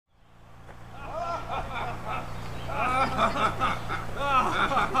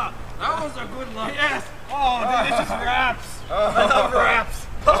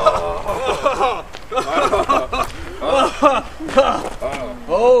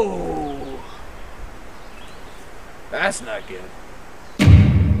Oh! That's not good.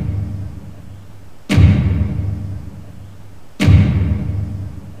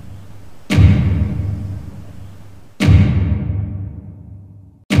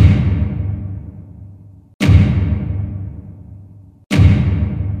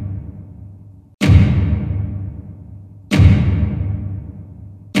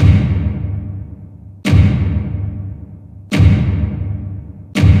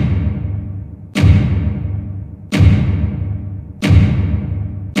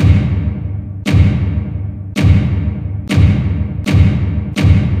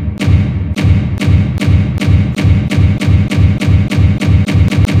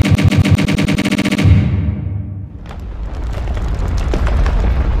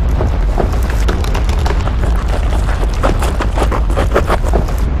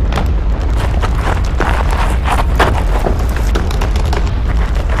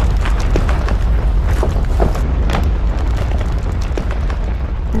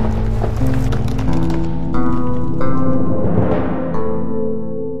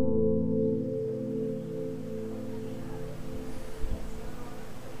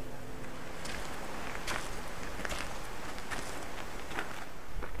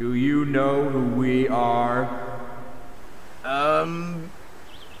 Do you know who we are?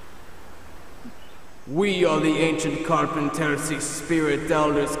 We are the ancient Carpenters Spirit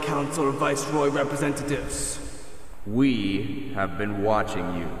Elders Council Viceroy representatives. We have been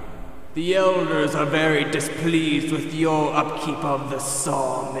watching you. The elders are very displeased with your upkeep of the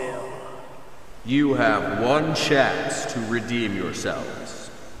sawmill. You have one chance to redeem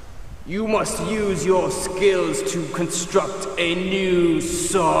yourselves. You must use your skills to construct a new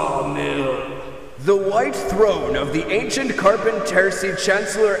sawmill. The White Throne of the Ancient Carpentersi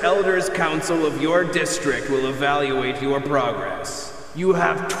Chancellor Elders Council of your district will evaluate your progress. You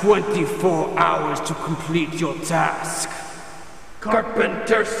have 24 hours to complete your task.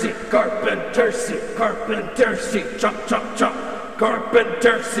 Carpentersi, Carpentersi, Carpentersi, chop, chop, chop.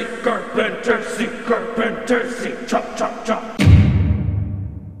 Carpentersi, Carpentersi, Carpentersi, chop, chop, chop.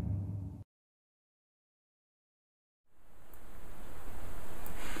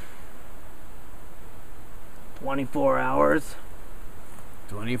 "24 hours?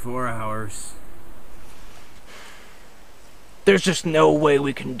 24 hours. There's just no way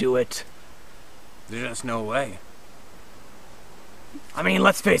we can do it. There's just no way. I mean,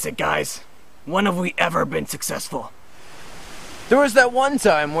 let's face it, guys. When have we ever been successful? There was that one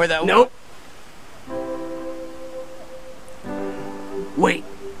time where that... Nope. Wait.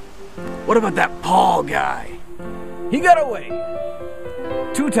 What about that Paul guy? He got away.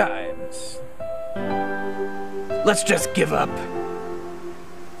 2 times. Let's just give up.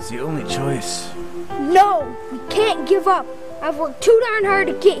 It's the only choice. No, we can't give up. I've worked too darn hard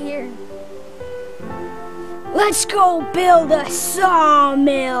to get here. Let's go build a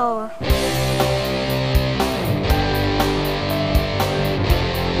sawmill.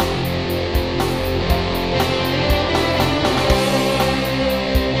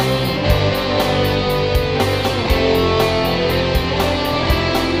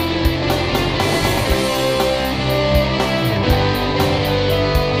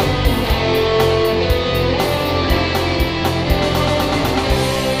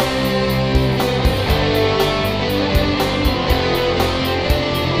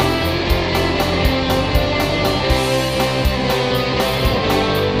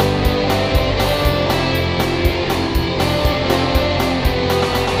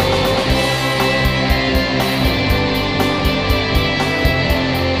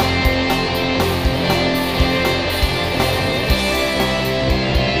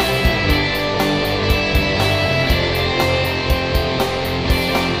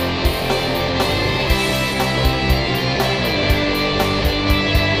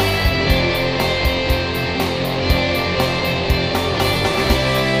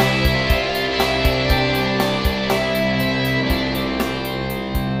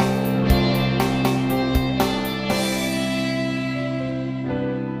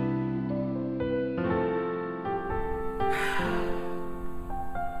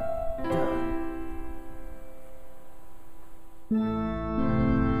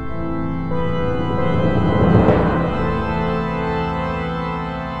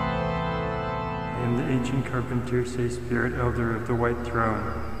 Ancient Carpentersi Spirit Elder of the White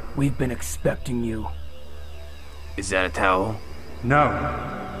Throne. We've been expecting you. Is that a towel? No,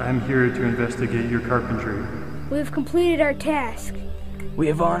 I'm here to investigate your carpentry. We've completed our task. We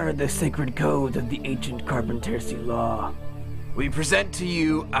have honored the sacred codes of the ancient Carpentersi law. We present to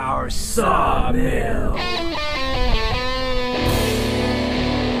you our sawmill.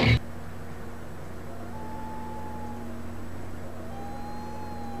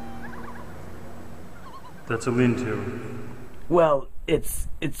 That's a lean-to. Well, it's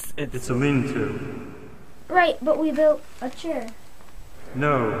a lean-to. Right, but we built a chair.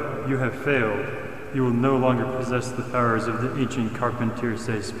 No, you have failed. You will no longer possess the powers of the ancient Carpentier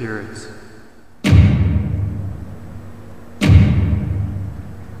spirits.